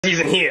He's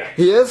in here.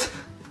 He is?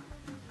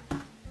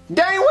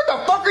 Daddy, what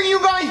the fuck are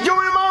you guys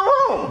doing in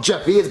my room?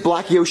 Jeffy, is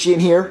Black Yoshi in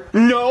here?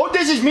 No,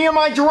 this is me and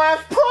my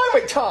giraffe's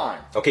private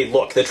time. Okay,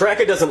 look, the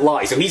tracker doesn't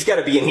lie, so he's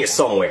gotta be in here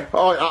somewhere.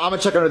 Oh, I'm gonna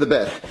check under the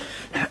bed.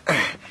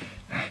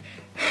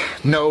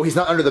 No, he's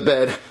not under the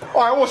bed.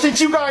 Alright, well, since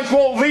you guys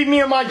won't leave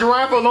me and my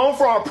giraffe alone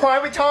for our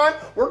private time,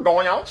 we're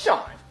going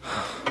outside.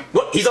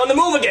 Look, he's on the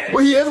move again!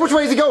 Well, he is? Which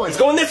way is he going? He's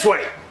going this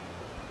way!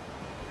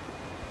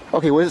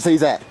 Okay, where does it say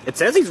he's at? It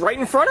says he's right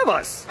in front of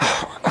us.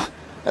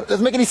 That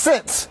doesn't make any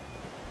sense.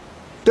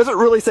 Does it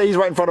really say he's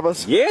right in front of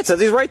us? Yeah, it says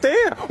he's right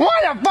there.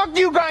 Why the fuck do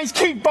you guys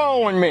keep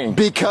following me?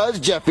 Because,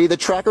 Jeffy, the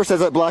tracker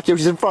says that Black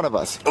Yoshi's in front of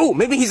us. Ooh,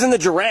 maybe he's in the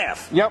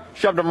giraffe. Yep,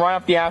 shoved him right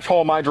up the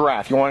asshole of my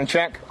giraffe. You want to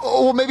check?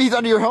 Oh, well, maybe he's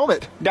under your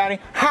helmet. Daddy,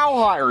 how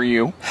high are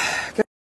you?